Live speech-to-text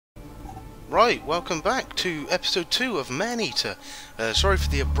Right, welcome back to episode 2 of Maneater. Sorry for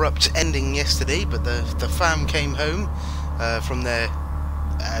the abrupt ending yesterday, but the fam came home from their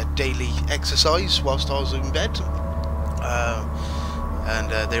daily exercise whilst I was in bed.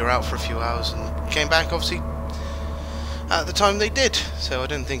 And they were out for a few hours and came back, obviously, at the time they did. So I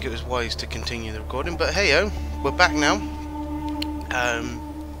didn't think it was wise to continue the recording, but hey-oh, we're back now.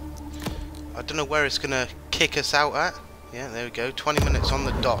 I don't know where it's going to kick us out at. Yeah, there we go, 20 minutes on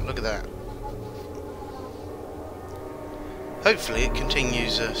the dot, look at that. Hopefully it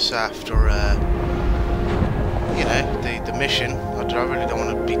continues us after, you know, the mission. I really don't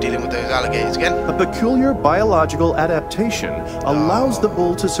want to be dealing with those alligators again. A peculiar biological adaptation allows the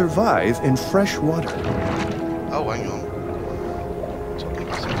bull to survive in fresh water. Oh, hang on. Talking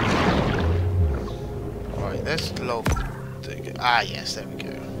about something. Right, let's log. Ah, yes, there we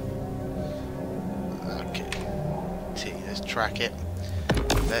go. Okay. Let's track it.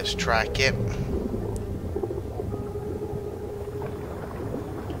 Let's track it.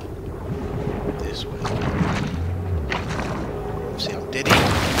 This way. See, I'm diddy.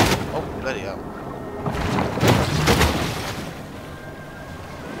 Oh, bloody hell.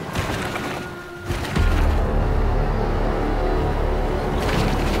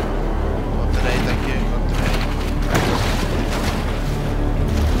 Not today, thank you. Not today.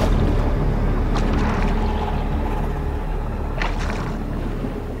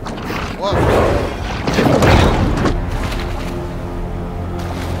 Whoa.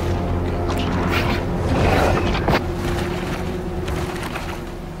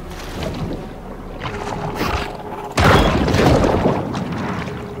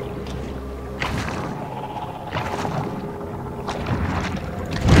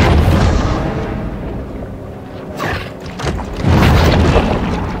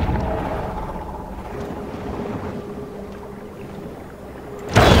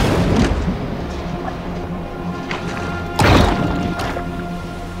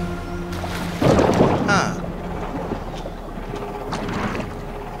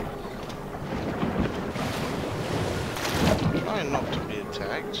 Not to be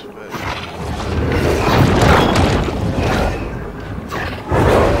attacked, but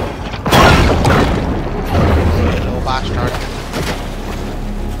little bastard.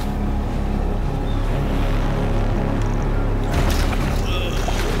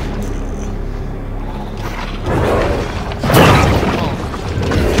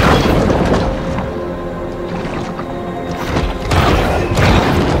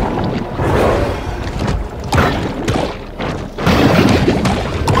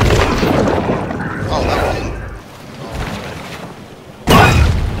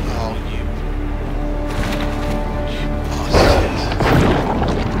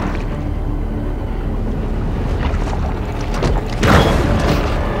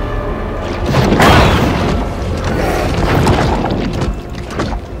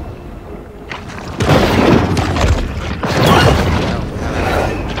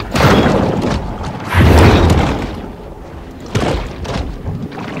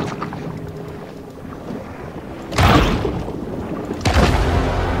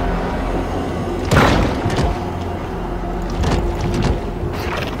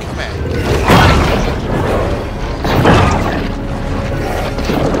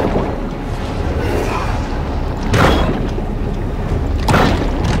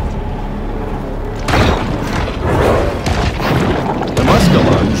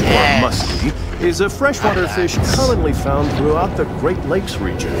 Is a freshwater fish commonly found throughout the Great Lakes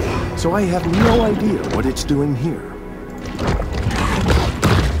region, so I have no idea what it's doing here.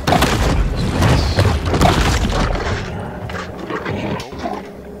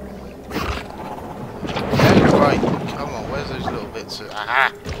 Yeah, right, come on, where's those little bits of...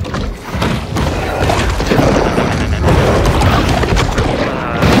 Aha!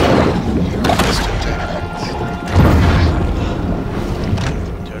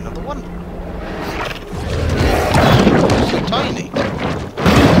 Tiny. No.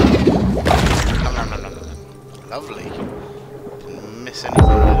 Lovely. Didn't miss anything,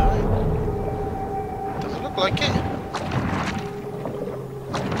 did I? Doesn't look like it.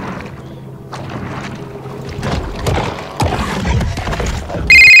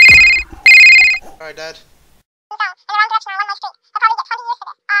 Alright, Dad.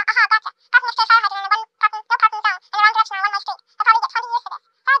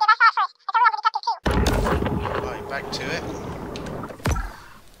 Right, back to it.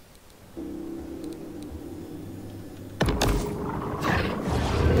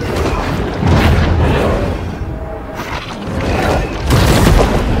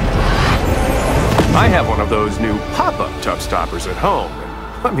 I have one of those new pop-up tub stoppers at home.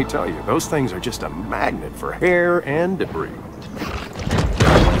 Let me tell you, those things are just a magnet for hair and debris.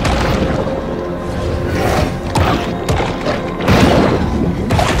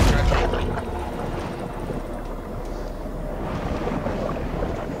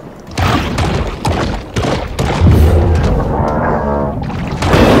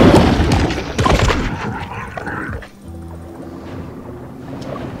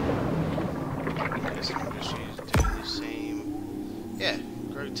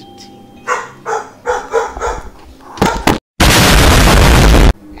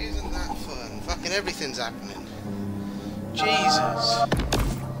 Everything's happening. Jesus.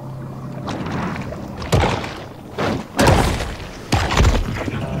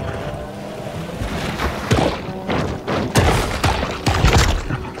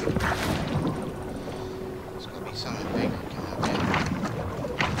 There's got to be something big I can have here.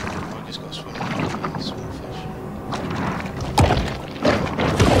 I just got to swim in the small fish.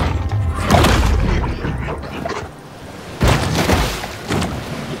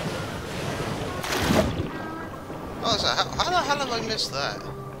 Oh, so how the hell have I missed that?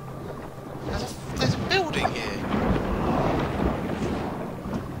 There's a building here.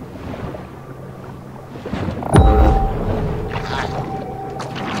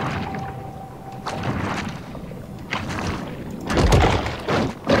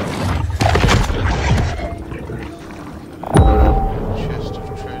 Chest of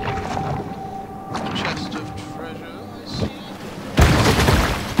treasure. Chest of treasure, I see.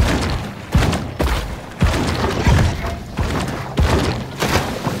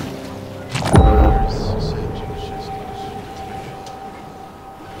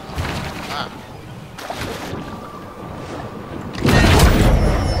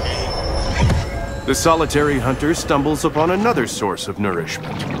 The solitary hunter stumbles upon another source of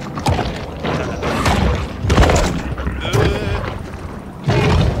nourishment.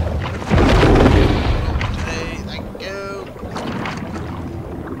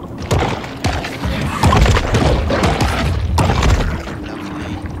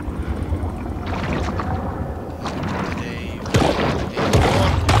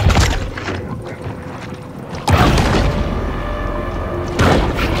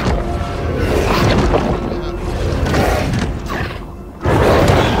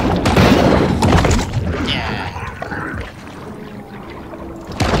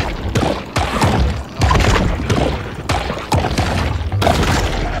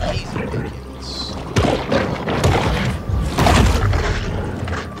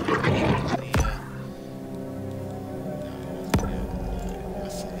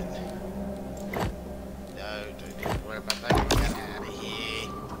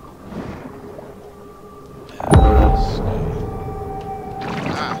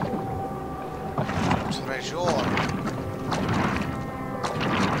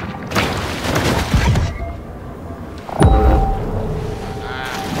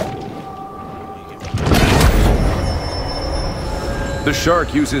 The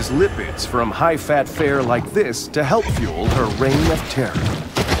shark uses lipids from high-fat fare like this to help fuel her reign of terror.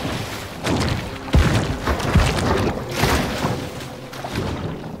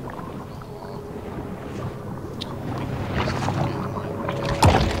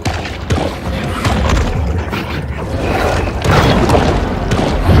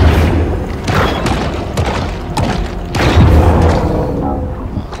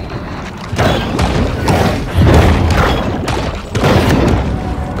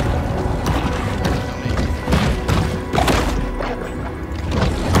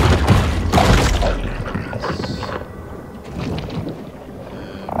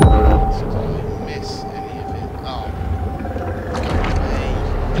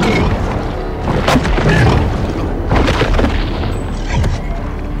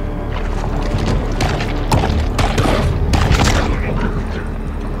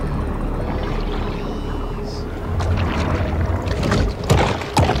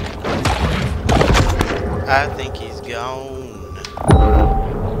 I think he's gone.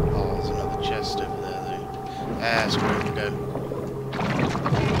 Oh, there's another chest over there, though. That's where we go.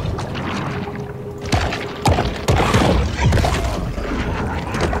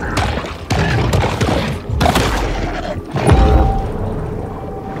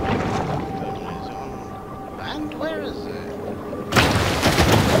 And where is it?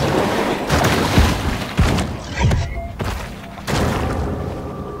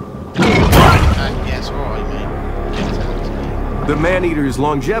 The Maneater's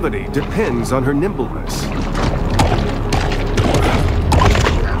longevity depends on her nimbleness.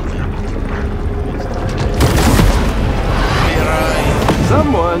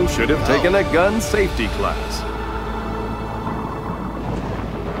 Someone should have taken a gun safety class.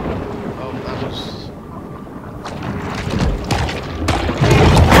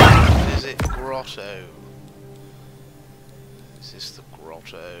 grotto. Is this the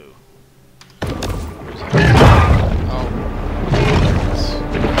grotto? Oh.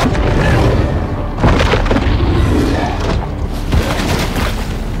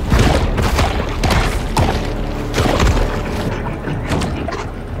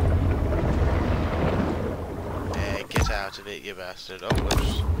 Yeah, get out of it, you bastard. Oh,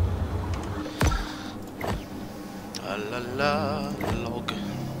 whoops. La la log.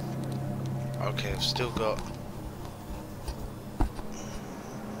 Okay, I've still got. I'm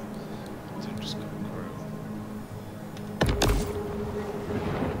just gonna grow.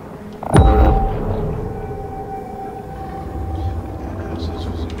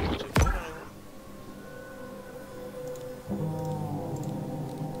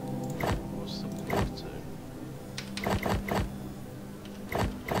 What's the grotto?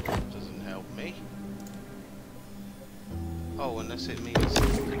 Doesn't help me. Oh, unless it means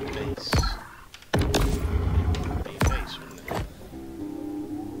base. Be base, wouldn't it?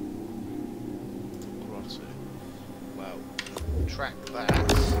 Grotto. Well, track that.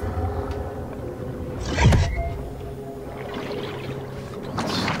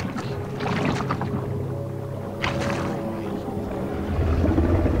 God's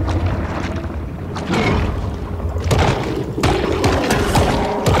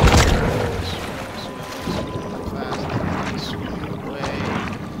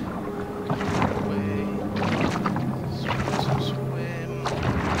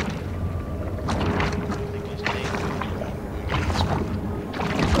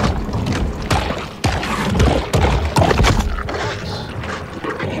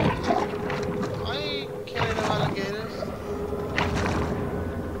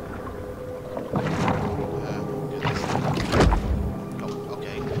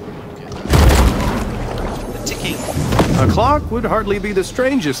A clock would hardly be the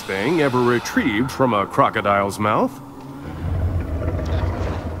strangest thing ever retrieved from a crocodile's mouth.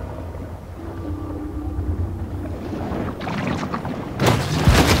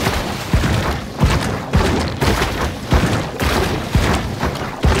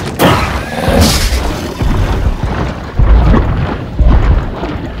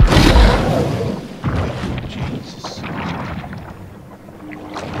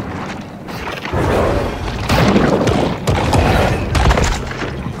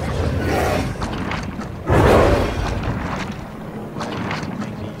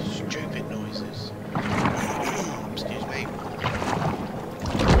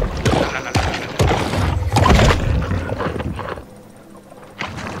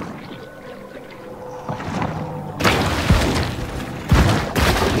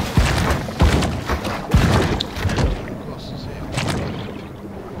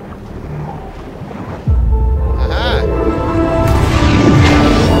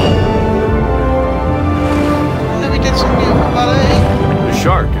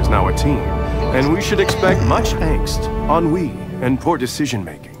 And we should expect much angst, ennui, and poor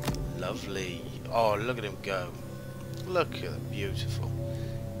decision-making. Lovely. Oh, look at him go. Look at him. Beautiful.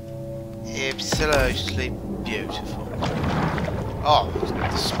 Absolutely beautiful. Oh,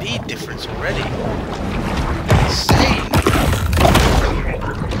 the speed difference already. Insane.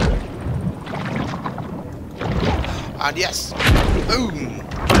 And yes. Boom.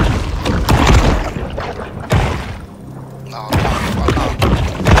 Oh, I can't.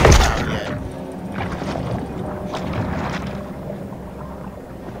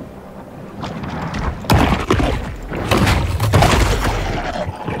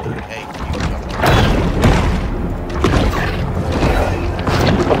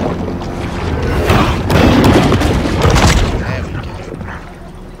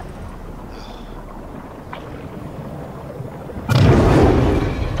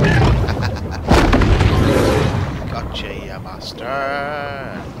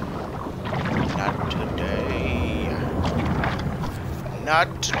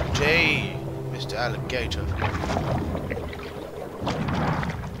 Not today, Mr. Alligator.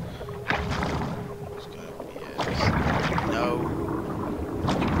 It's gonna be no.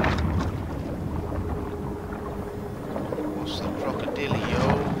 What's the crocodilio?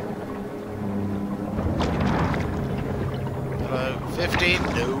 Hello, 15?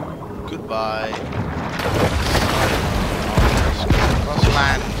 No. Goodbye. Cross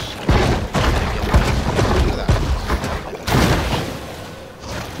land.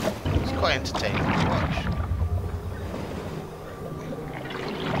 Quite entertaining to watch.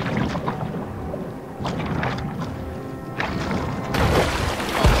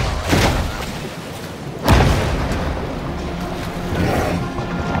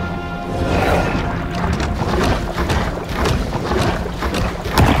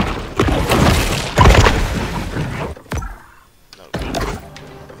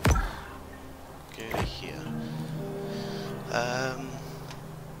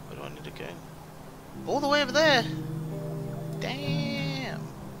 do I need to go? All the way over there? Damn!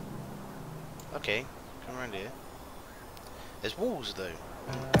 Okay, come around here. There's walls though.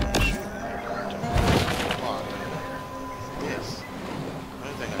 Yes. I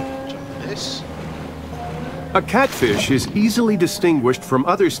don't think I can jump this. A catfish is easily distinguished from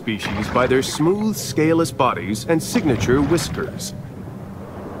other species by their smooth, scaleless bodies and signature whiskers.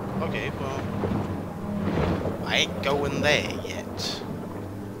 Okay, well, I ain't going there yet.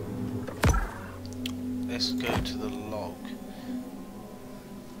 Let's go to the log.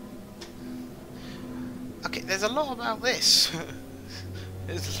 Okay, there's a lot about this.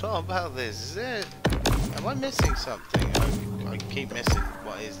 There's a lot about this. Is there? Am I missing something? I keep missing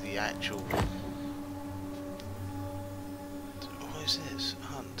what is the actual. What is this?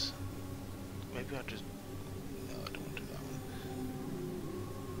 Hunt. Maybe I'll just. No, I don't want to do that one.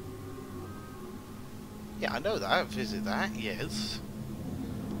 Yeah, I know that. Visit that. Yes.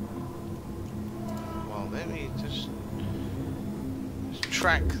 Well, let me just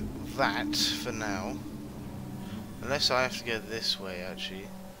track that for now. Unless I have to go this way, actually.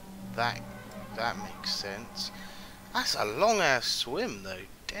 That makes sense. That's a long ass swim though.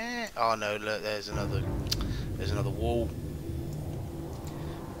 Damn. Oh no, look, there's another wall.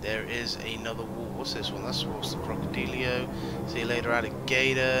 There is another wall. What's this one? That's what's the crocodilio. See you later,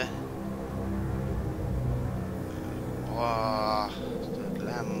 alligator. Ah, the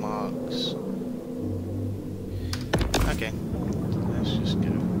landmarks. Okay. Let's just go.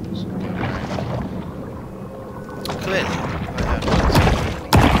 Let's go back. Clearly.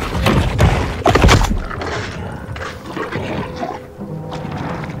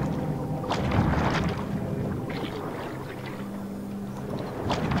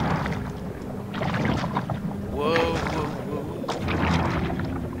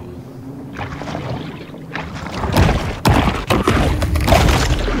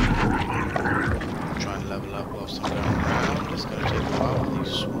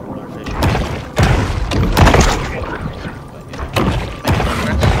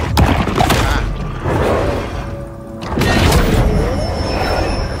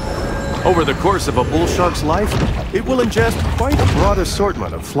 Over the course of a bull shark's life, it will ingest quite a broad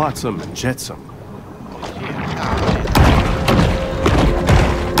assortment of flotsam and jetsam.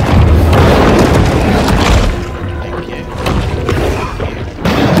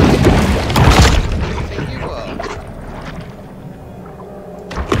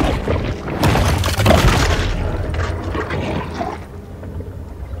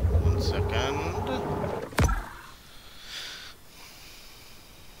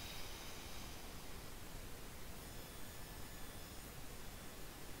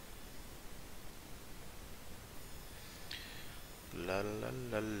 La la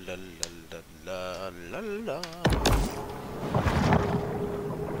la la la la la la.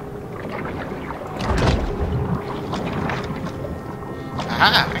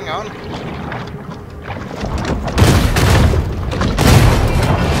 Aha, hang on.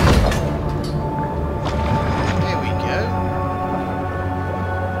 There we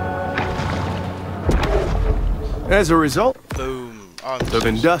go. As a result, boom. Of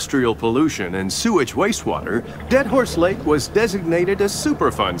industrial pollution and sewage wastewater, Dead Horse Lake was designated a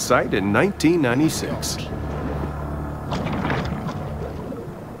Superfund site in 1996.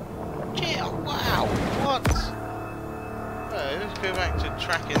 Yeah, wow, what? Oh, let's go back to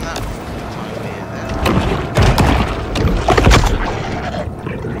tracking that for the time being then.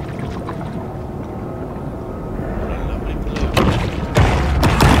 What a lovely blue.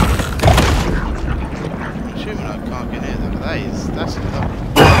 I'm assuming I can't get near that. That's lovely.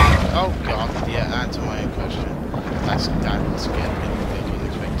 Oh god, yeah, answer my own question. That scared me. I didn't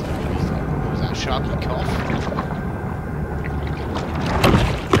expect that. Was that a sharky cough?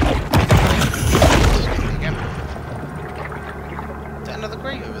 Is that another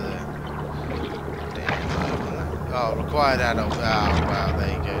grate over there? Damn, I opened that. Oh, required adult. Oh, wow,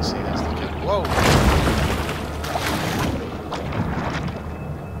 there you go. See, that's the good. Whoa!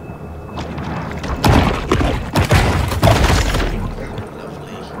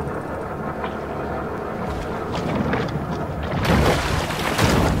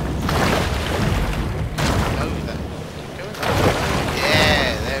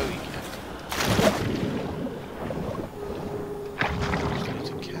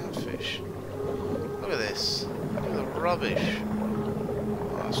 Rubbish.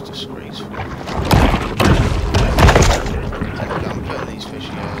 Oh, that's disgraceful. I'm putting these fish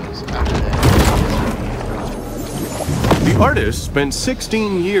guys out there. The artist spent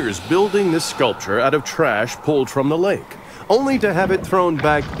 16 years building this sculpture out of trash pulled from the lake, only to have it thrown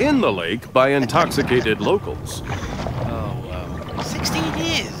back in the lake by intoxicated locals. Oh, wow. 16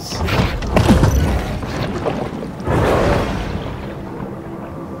 is.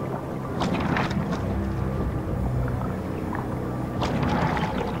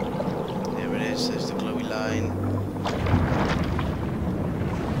 There it is. There's the glowy line.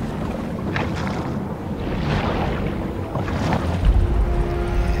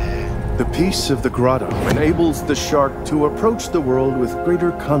 The peace of the grotto enables the shark to approach the world with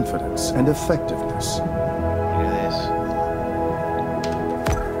greater confidence and effectiveness. Look at this.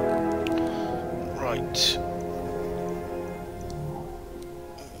 Right.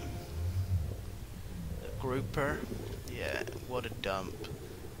 The grouper. Yeah, what a dump.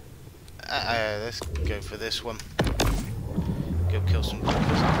 Let's go for this one. Go kill some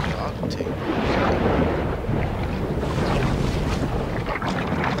groupers. I'll go too.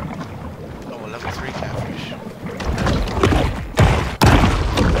 Level 3 catfish.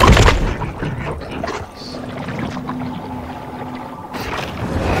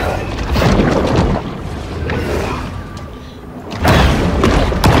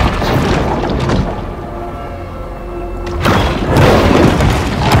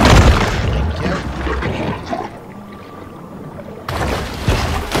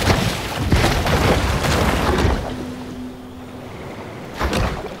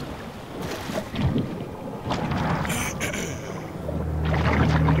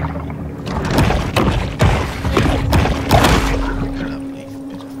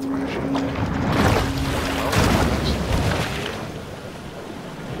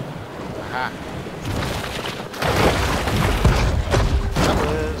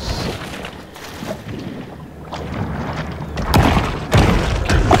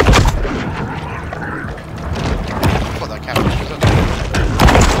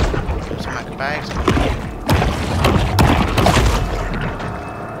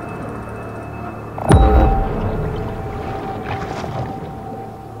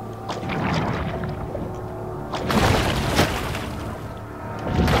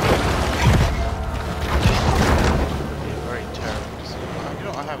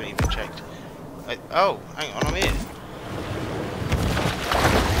 Oh, hang on, I'm here.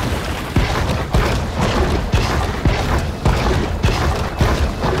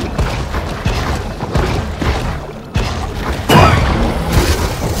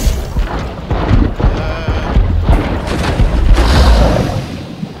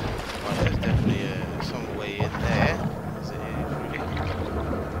 There's definitely some way in there. Is it really?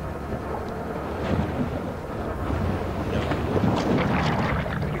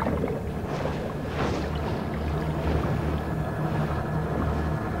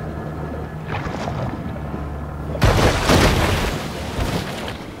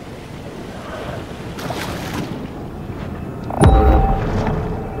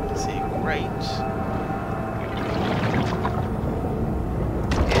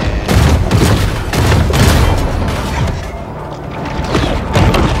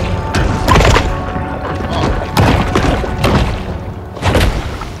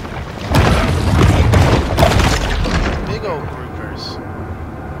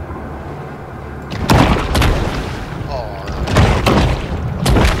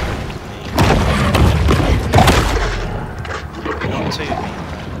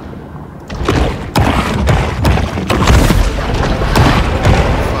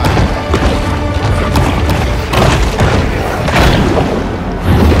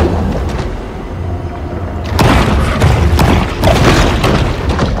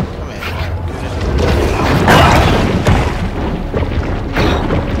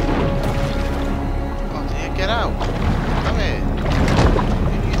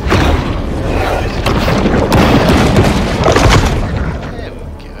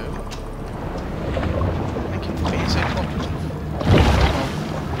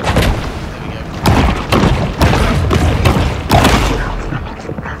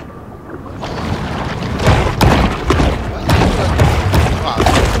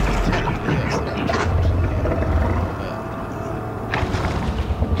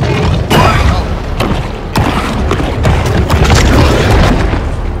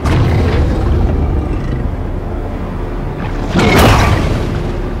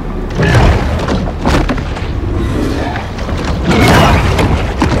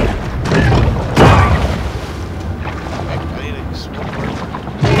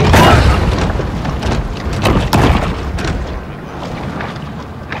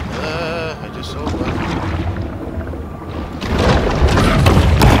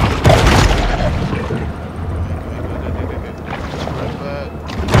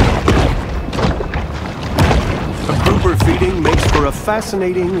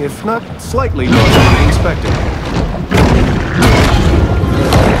 Fascinating, if not slightly nauseating spectacle.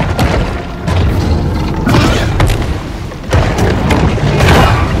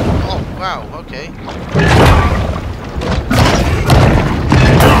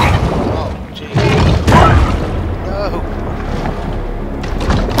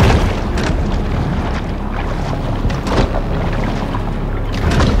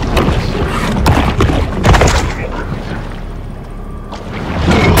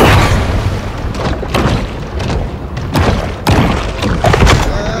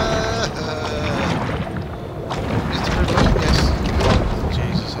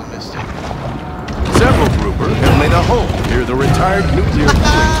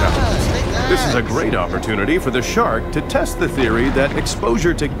 is a great opportunity for the shark to test the theory that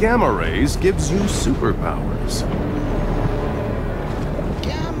exposure to gamma rays gives you superpowers.